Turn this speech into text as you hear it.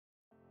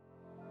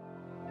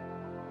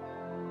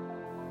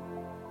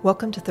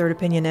Welcome to Third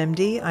Opinion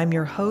MD. I'm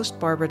your host,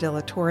 Barbara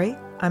Della Torre.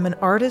 I'm an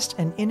artist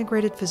and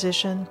integrated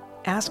physician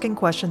asking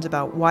questions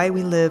about why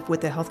we live with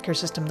the healthcare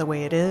system the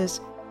way it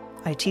is.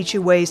 I teach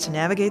you ways to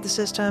navigate the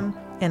system,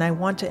 and I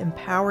want to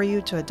empower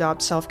you to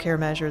adopt self-care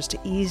measures to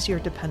ease your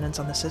dependence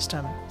on the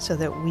system so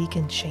that we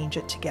can change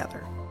it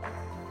together.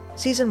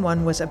 Season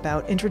 1 was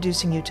about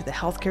introducing you to the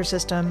healthcare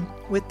system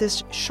with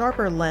this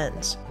sharper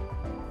lens.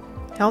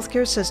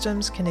 Healthcare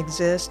systems can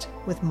exist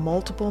with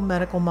multiple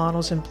medical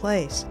models in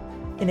place,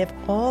 and if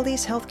all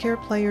these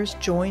healthcare players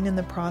join in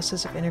the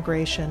process of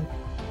integration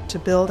to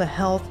build a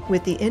health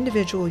with the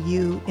individual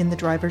you in the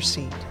driver's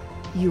seat,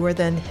 you are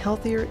then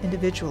healthier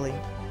individually,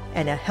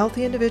 and a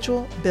healthy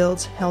individual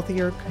builds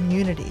healthier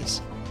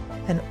communities.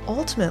 And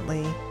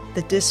ultimately,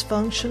 the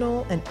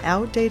dysfunctional and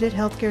outdated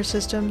healthcare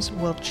systems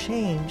will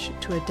change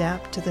to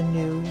adapt to the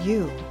new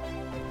you.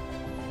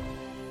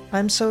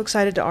 I'm so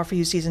excited to offer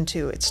you Season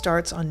 2. It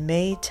starts on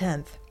May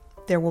 10th.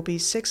 There will be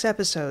 6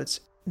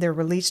 episodes. They're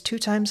released 2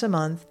 times a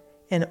month.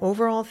 An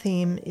overall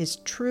theme is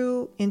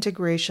true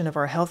integration of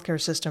our healthcare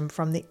system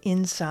from the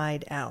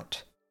inside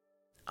out.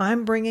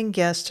 I'm bringing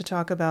guests to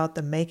talk about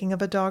the making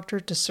of a doctor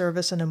to serve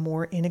us in a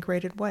more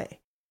integrated way,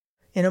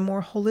 in a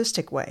more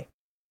holistic way.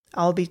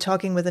 I'll be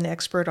talking with an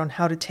expert on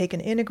how to take an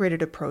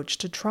integrated approach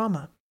to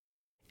trauma.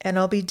 And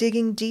I'll be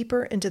digging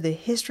deeper into the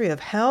history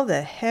of how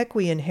the heck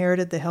we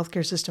inherited the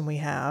healthcare system we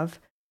have,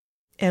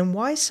 and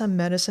why some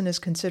medicine is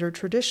considered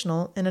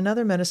traditional and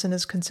another medicine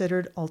is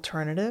considered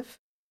alternative.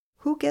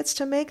 Who gets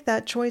to make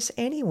that choice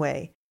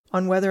anyway,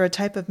 on whether a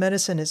type of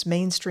medicine is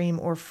mainstream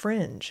or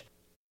fringe?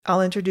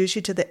 I'll introduce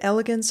you to the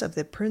elegance of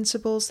the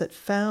principles that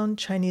found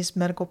Chinese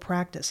medical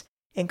practice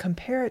and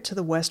compare it to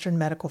the Western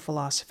medical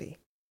philosophy.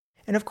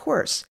 And of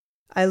course,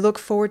 I look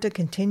forward to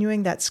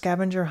continuing that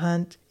scavenger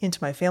hunt into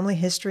my family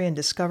history and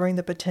discovering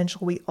the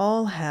potential we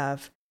all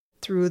have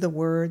through the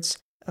words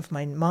of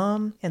my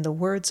mom and the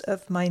words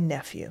of my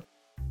nephew.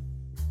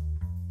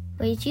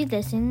 Wait, you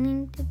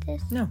listening to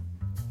this? No,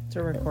 it's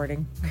a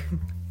recording.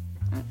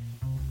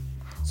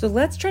 So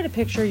let's try to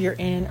picture you're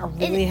in a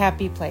really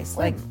happy place.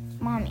 Like,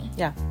 Mommy.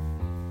 Yeah.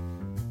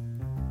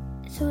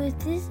 So if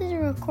this is a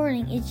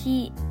recording, is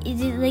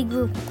it like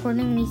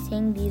recording me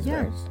saying these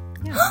words?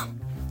 Yeah.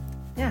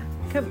 Yeah.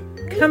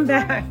 Come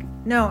back.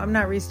 No, I'm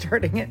not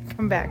restarting it.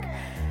 Come back.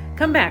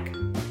 Come back,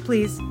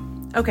 please.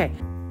 Okay.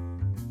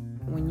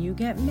 When you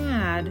get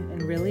mad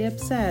and really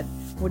upset,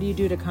 what do you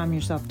do to calm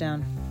yourself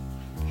down?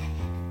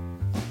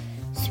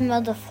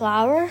 Smell the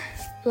flower,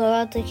 blow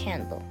out the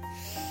candle.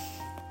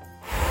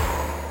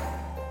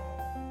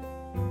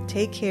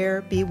 Take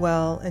care, be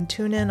well, and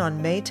tune in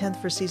on May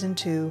 10th for Season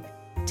 2.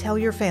 Tell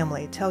your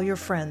family, tell your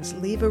friends,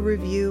 leave a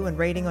review and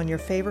rating on your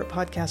favorite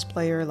podcast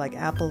player like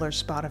Apple or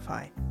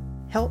Spotify.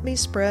 Help me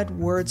spread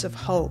words of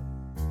hope,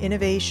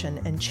 innovation,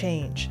 and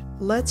change.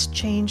 Let's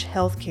change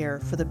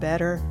healthcare for the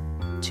better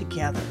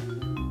together.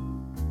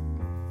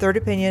 Third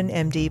Opinion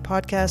MD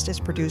podcast is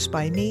produced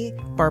by me,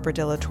 Barbara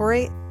Della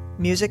Torre.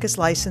 Music is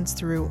licensed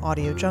through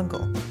Audio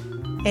Jungle.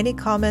 Any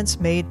comments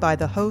made by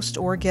the host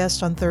or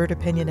guest on Third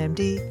Opinion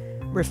MD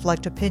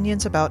reflect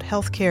opinions about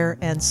healthcare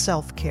and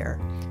self-care.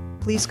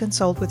 Please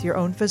consult with your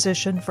own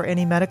physician for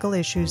any medical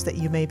issues that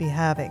you may be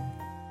having.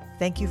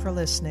 Thank you for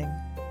listening.